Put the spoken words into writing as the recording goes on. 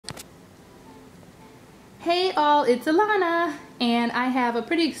Hey all, it's Alana, and I have a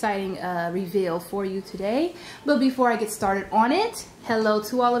pretty exciting reveal for you today. But before I get started on it, hello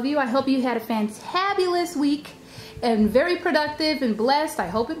to all of you. I hope you had a fantabulous week and very productive and blessed. I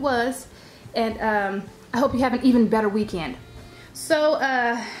hope it was. And I hope you have an even better weekend. So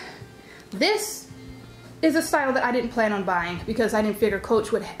this is a style that I didn't plan on buying because I didn't figure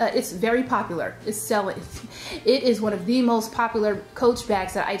Coach would, it's very popular. It's selling. It is one of the most popular Coach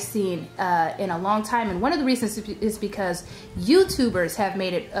bags that I've seen in a long time. And one of the reasons is because YouTubers have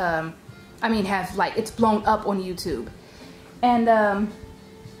made it, it's blown up on YouTube. And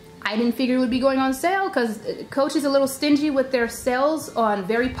I didn't figure it would be going on sale because Coach is a little stingy with their sales on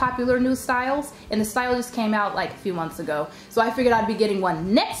very popular new styles. And the style just came out like a few months ago. So I figured I'd be getting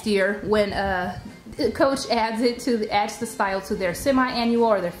one next year when Coach adds the style to their semi-annual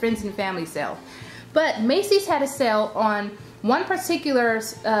or their friends and family sale. But Macy's had a sale on one particular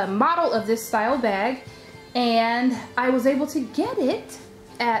model of this style bag, and I was able to get it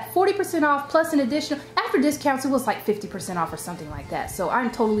at 40% off plus an additional, after discounts it was like 50% off or something like that. So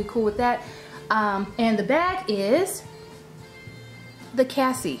I'm totally cool with that. And the bag is the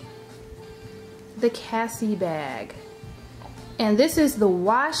Cassie bag. And this is the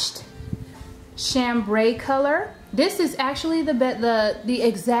washed chambray color. This is actually the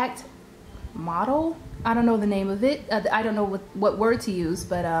exact model. I don't know the name of it. I don't know what word to use,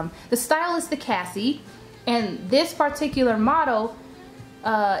 but the style is the Cassie, and this particular model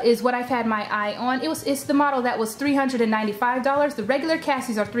is what I've had my eye on. It's the model that was $395. The regular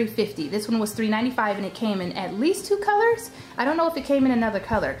Cassies are $350. This one was $395, and it came in at least 2 colors. I don't know if it came in another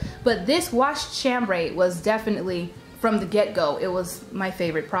color, but this washed chambray was definitely, from the get-go, it was my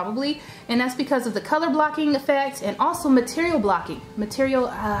favorite probably, and that's because of the color blocking effect and also material blocking.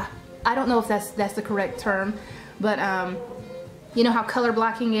 I don't know if that's the correct term, but you know how color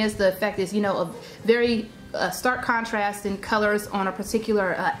blocking is. The effect is, you know, a very stark contrast in colors on a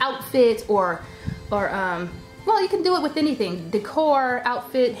particular outfit or well, you can do it with anything, decor,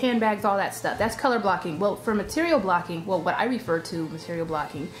 outfit, handbags, all that stuff. That's color blocking. Well, for material blocking, well, what I refer to material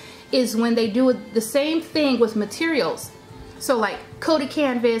blocking is when they do the same thing with materials. So like coated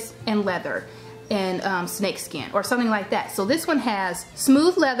canvas and leather and snake skin or something like that. So this one has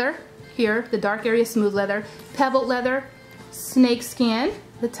smooth leather here, the dark area smooth leather, pebbled leather, snake skin,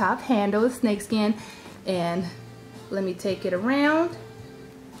 the top handle is snake skin, and let me take it around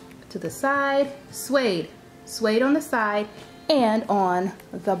to the side, suede on the side and on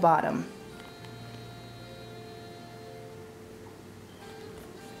the bottom.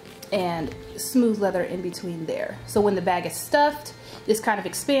 And smooth leather in between there. So when the bag is stuffed, this kind of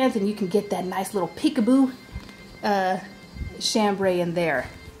expands and you can get that nice little peekaboo chambray in there.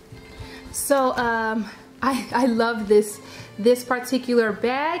 So I love this particular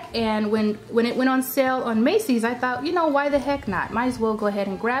bag, and when it went on sale on Macy's, I thought, you know, why the heck not? Might as well go ahead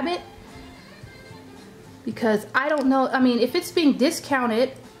and grab it, because I don't know, I mean, if it's being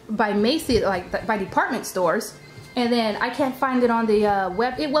discounted by Macy's, like by department stores, and then I can't find it on the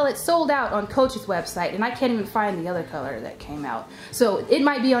well, it's sold out on Coach's website, and I can't even find the other color that came out. So it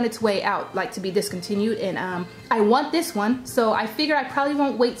might be on its way out, like to be discontinued, and I want this one, so I figure I probably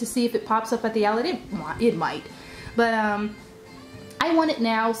won't wait to see if it pops up at the outlet. It might, but I want it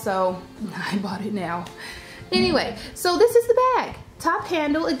now, so I bought it now. Anyway, so this is the bag. Top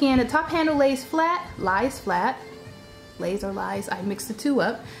handle, again, the top handle lays flat, lays or lies, I mixed the two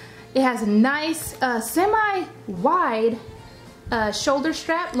up. It has a nice semi-wide shoulder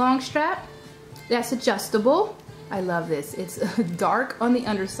strap, long strap, that's adjustable. I love this. It's dark on the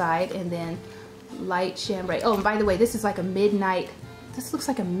underside and then light chambray. Oh, and by the way, this is like a midnight, this looks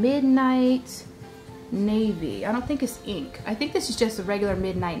like a midnight navy. I don't think it's ink. I think this is just a regular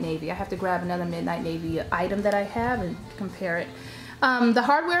midnight navy. I have to grab another midnight navy item that I have and compare it. The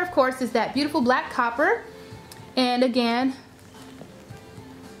hardware, of course, is that beautiful black copper, and again,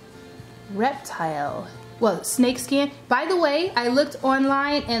 reptile, well, snake skin. By the way, I looked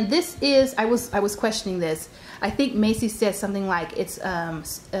online, and this is, I was questioning this. I think Macy said something like it's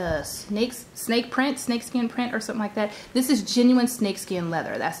snake skin print or something like that. This is genuine snakeskin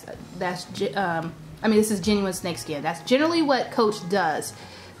leather. I mean, this is genuine snakeskin. That's generally what Coach does.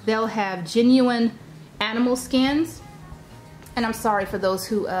 They'll have genuine animal skins, and I'm sorry for those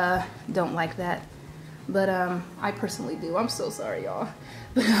who don't like that, but I personally do. I'm so sorry, y'all.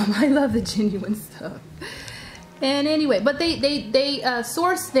 But I love the genuine stuff. And anyway, but they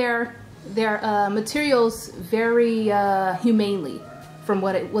source their materials very humanely, from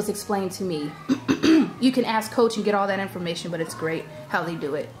what it was explained to me. You can ask Coach and get all that information, but it's great how they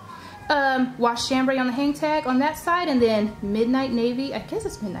do it. Wash chambray on the hang tag on that side, and then midnight navy, I guess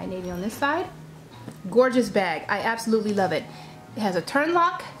it's midnight navy on this side. Gorgeous bag. I absolutely love it. It has a turn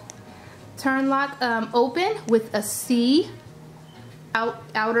lock open with a C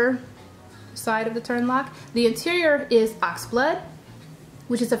outer side of the turn lock. The interior is oxblood,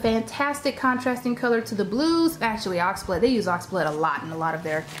 which is a fantastic contrasting color to the blues. Actually, oxblood, they use oxblood a lot in a lot of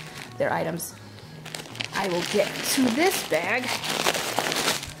their items. I will get to this bag,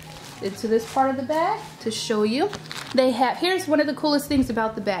 into this part of the bag to show you. They have, here's one of the coolest things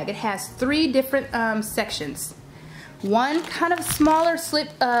about the bag. It has 3 different sections. One kind of smaller slip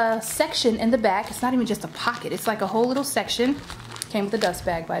section in the back. It's not even just a pocket. It's like a whole little section. Came with a dust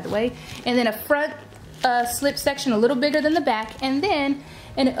bag, by the way. And then a front slip section a little bigger than the back. And then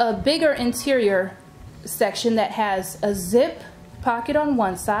a bigger interior section that has a zip pocket on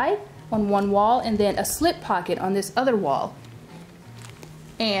one side, on one wall, and then a slip pocket on this other wall.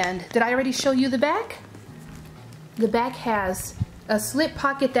 And did I already show you the back? The back has a slip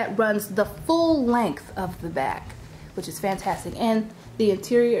pocket that runs the full length of the back, which is fantastic. And the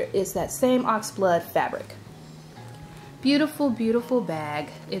interior is that same oxblood fabric. Beautiful, beautiful bag.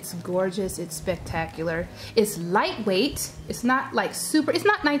 It's gorgeous. It's spectacular. It's lightweight. It's not like super, it's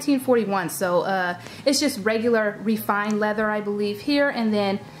not 1941, so it's just regular refined leather, I believe, here, and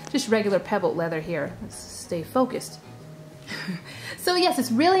then just regular pebbled leather here. Let's stay focused. So yes,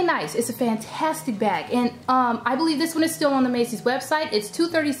 it's really nice. It's a fantastic bag, and I believe this one is still on the Macy's website. It's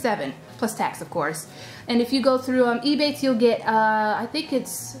 $237 plus tax, of course. And if you go through Ebates, you'll get I think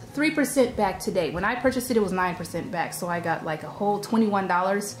it's 3% back today. When I purchased it, it was 9% back, so I got like a whole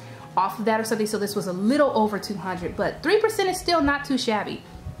 $21 off of that or something. So this was a little over $200, but 3% is still not too shabby.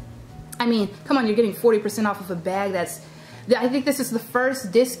 I mean, come on, you're getting 40% off of a bag that's. I think this is the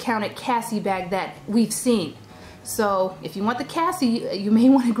first discounted Cassie bag that we've seen. So if you want the Cassie, you may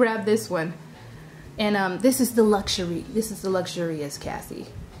want to grab this one. And this is the luxury. This is the luxurious Cassie.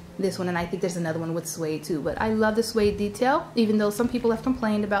 This one, and I think there's another one with suede too. But I love the suede detail, even though some people have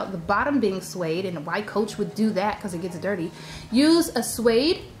complained about the bottom being suede, and why Coach would do that because it gets dirty. Use a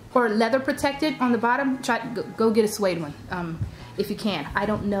suede or leather protected on the bottom. Go get a suede one if you can. I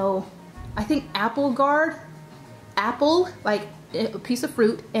don't know. I think apple guard, apple like a piece of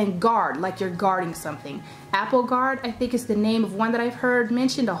fruit, and guard like you're guarding something. Apple guard, I think, is the name of one that I've heard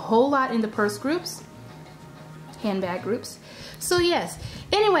mentioned a whole lot in the purse groups, handbag groups. So yes,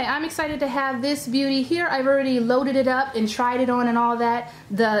 anyway, I'm excited to have this beauty here. I've already loaded it up and tried it on and all that.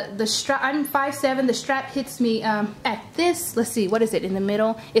 The strap, I'm 5'7", the strap hits me at this, let's see, what is it in the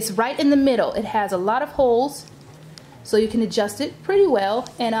middle? It's right in the middle. It has a lot of holes, so you can adjust it pretty well,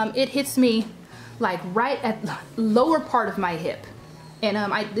 and it hits me like right at the lower part of my hip. And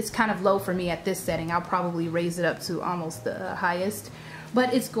it's kind of low for me at this setting. I'll probably raise it up to almost the highest.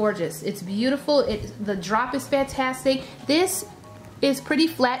 But it's gorgeous. It's beautiful. The drop is fantastic. This is pretty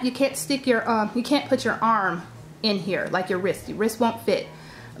flat. You can't stick your you can't put your arm in here like your wrist. Your wrist won't fit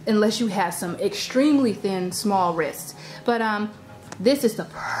unless you have some extremely thin, small wrists. But this is the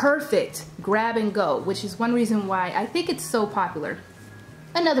perfect grab and go, which is one reason why I think it's so popular.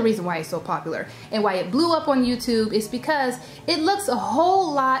 Another reason why it's so popular and why it blew up on YouTube is because it looks a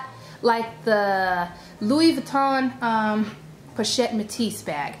whole lot like the Louis Vuitton Pochette Métis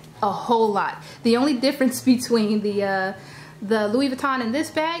bag. A whole lot. The only difference between the Louis Vuitton in this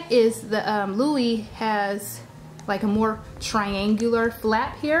bag is the Louis has like a more triangular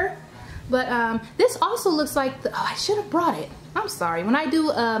flap here. But this also looks like the, oh, I should have brought it. I'm sorry. When I do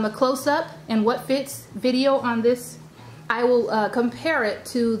a close-up and what fits video on this, I will compare it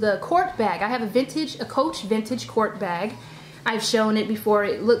to the Court bag. I have a Coach vintage Court bag. I've shown it before.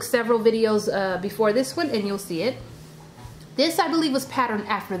 It looks several videos before this one, and you'll see it. This, I believe, was patterned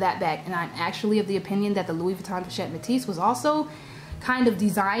after that bag, and I'm actually of the opinion that the Louis Vuitton Pochette Métis was also kind of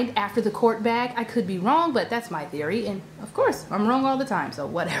designed after the Court bag. I could be wrong, but that's my theory, and of course, I'm wrong all the time, so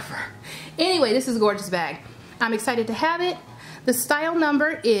whatever. Anyway, this is a gorgeous bag. I'm excited to have it. The style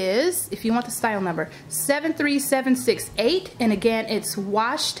number is, if you want the style number, 73768, and again, it's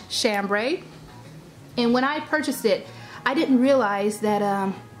washed chambray. And when I purchased it, I didn't realize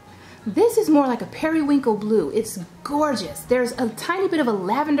that this is more like a periwinkle blue. It's gorgeous. There's a tiny bit of a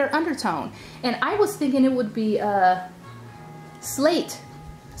lavender undertone, and I was thinking it would be slate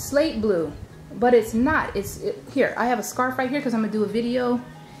blue, but it's not. Here, I have a scarf right here because I'm gonna do a video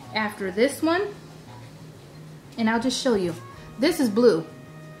after this one, and I'll just show you. This is blue.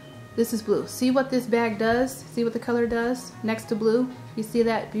 This is blue. See what this bag does? See what the color does next to blue? You see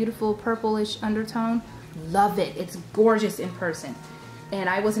that beautiful purplish undertone? Love it. It's gorgeous in person. And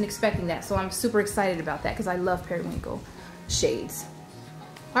I wasn't expecting that, so I'm super excited about that because I love periwinkle shades.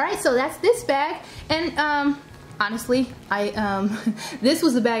 Alright, so that's this bag. And honestly, this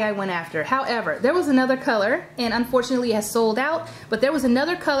was the bag I went after. However, there was another color, and unfortunately it has sold out, but there was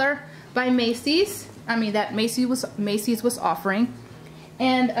another color by Macy's. I mean, that Macy's was offering.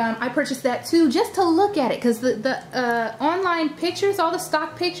 And I purchased that too, just to look at it, because the online pictures, all the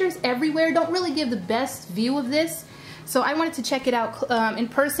stock pictures everywhere don't really give the best view of this. So I wanted to check it out in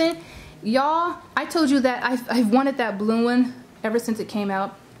person. Y'all, I told you that I've wanted that blue one ever since it came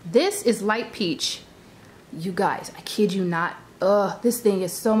out. This is light peach. You guys, I kid you not. This thing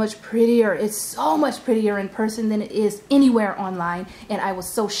is so much prettier. It's so much prettier in person than it is anywhere online. And I was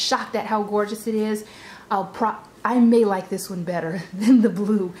so shocked at how gorgeous it is. I may like this one better than the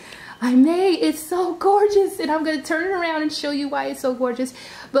blue. I may. It's so gorgeous, and I'm going to turn it around and show you why it's so gorgeous.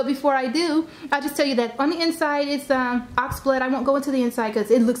 But before I do, I'll just tell you that on the inside it's oxblood. I won't go into the inside because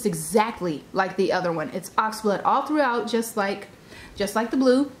it looks exactly like the other one. It's oxblood all throughout, just like the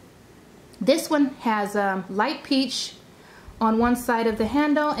blue. This one has light peach on one side of the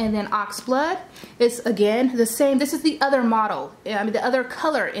handle, and then oxblood. It's again the same. This is the other model. I mean, the other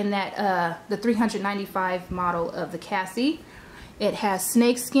color in that the 395 model of the Cassie. It has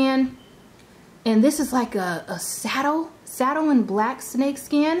snakeskin, and this is like a saddle and black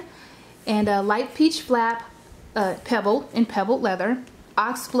snakeskin, and a light peach flap, pebbled leather,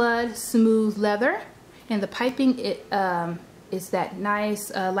 oxblood smooth leather, and the piping is that nice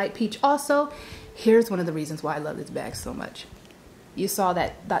light peach also. Here's one of the reasons why I love this bag so much. You saw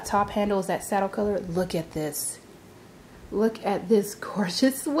that top handle is that saddle color. Look at this. Look at this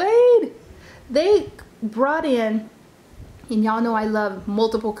gorgeous suede. They brought in, and y'all know I love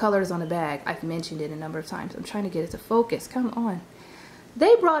multiple colors on a bag. I've mentioned it a number of times. I'm trying to get it to focus. Come on.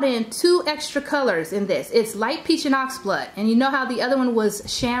 They brought in 2 extra colors in this. It's light peach and oxblood. And you know how the other one was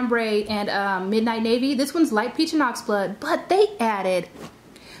chambray and midnight navy? This one's light peach and oxblood, but they added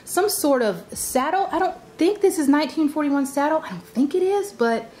some sort of saddle. I don't think this is 1941 saddle. I don't think it is,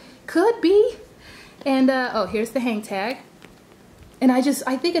 but could be. And oh, here's the hang tag. And I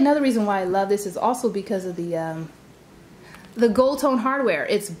think another reason why I love this is also because of the gold tone hardware.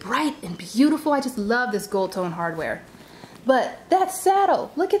 It's bright and beautiful. I just love this gold tone hardware. But that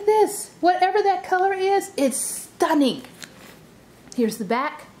saddle, look at this. Whatever that color is, it's stunning. Here's the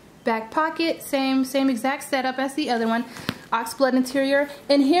back pocket, same exact setup as the other one. Oxblood interior.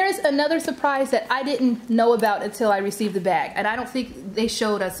 And here's another surprise that I didn't know about until I received the bag. And I don't think they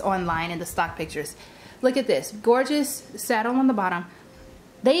showed us online in the stock pictures. Look at this. Gorgeous saddle on the bottom.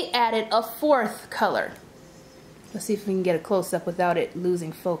 They added a 4th color. Let's see if we can get a close-up without it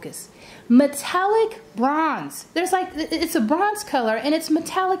losing focus. Metallic bronze. It's a bronze color, and it's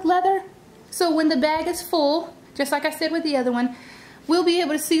metallic leather. So when the bag is full, just like I said with the other one, we'll be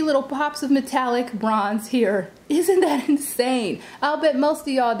able to see little pops of metallic bronze here. Isn't that insane? I'll bet most of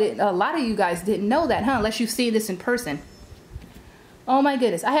y'all didn't, a lot of you guys didn't know that, huh? Unless you've seen this in person. Oh my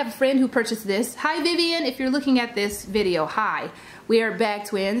goodness. I have a friend who purchased this. Hi Vivian, if you're looking at this video, hi. We are bag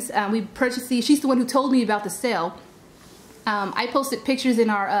twins. We purchased these. She's the one who told me about the sale. I posted pictures in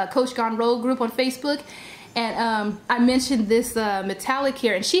our Coach Gone Rogue group on Facebook, and I mentioned this metallic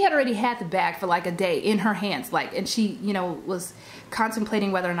here, and she had already had the bag for like a day in her hands, and she, you know, was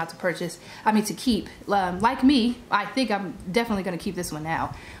contemplating whether or not to keep. Like me, I think I'm definitely going to keep this one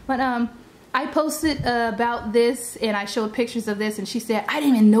now. But I posted about this, and I showed pictures of this, and she said, I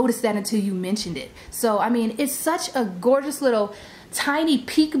didn't even notice that until you mentioned it. So, I mean, it's such a gorgeous little tiny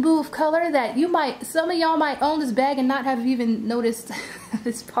peekaboo of color that some of y'all might own this bag and not have even noticed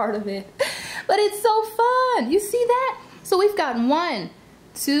this part of it. But it's so fun. You see that? So we've got 1,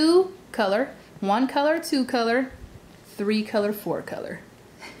 2 color, 1 color, 2 color, 3 color, 4 color.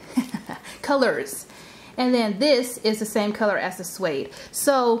 Colors. And then this is the same color as the suede.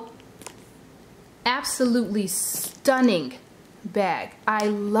 So absolutely stunning bag. I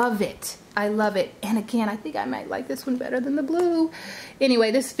love it. I love it. And again, I think I might like this one better than the blue.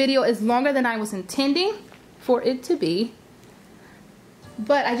 Anyway, this video is longer than I was intending for it to be.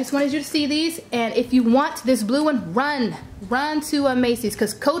 But I just wanted you to see these. And if you want this blue one, run to Macy's,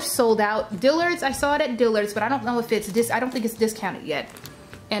 because Coach sold out. Dillard's, I saw it at Dillard's, but I don't know if it's I don't think it's discounted yet.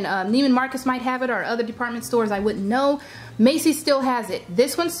 And Neiman Marcus might have it, or other department stores, I wouldn't know. Macy's still has it.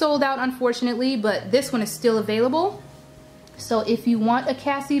 This one sold out, unfortunately, but this one is still available. So if you want a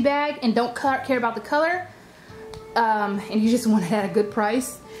Cassie bag and don't care about the color, and you just want it at a good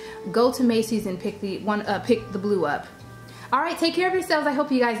price, go to Macy's and pick the blue up. Alright, take care of yourselves. I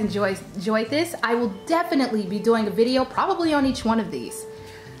hope you guys enjoyed this. I will definitely be doing a video probably on each one of these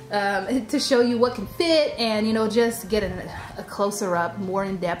to show you what can fit, and you know, just get a closer up, more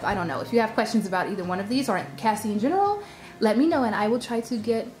in depth. I don't know. If you have questions about either one of these or Cassie in general, let me know, and I will try to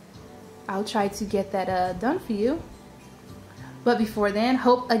get I'll try to get that done for you. But before then,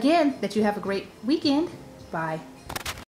 hope again that you have a great weekend. Bye.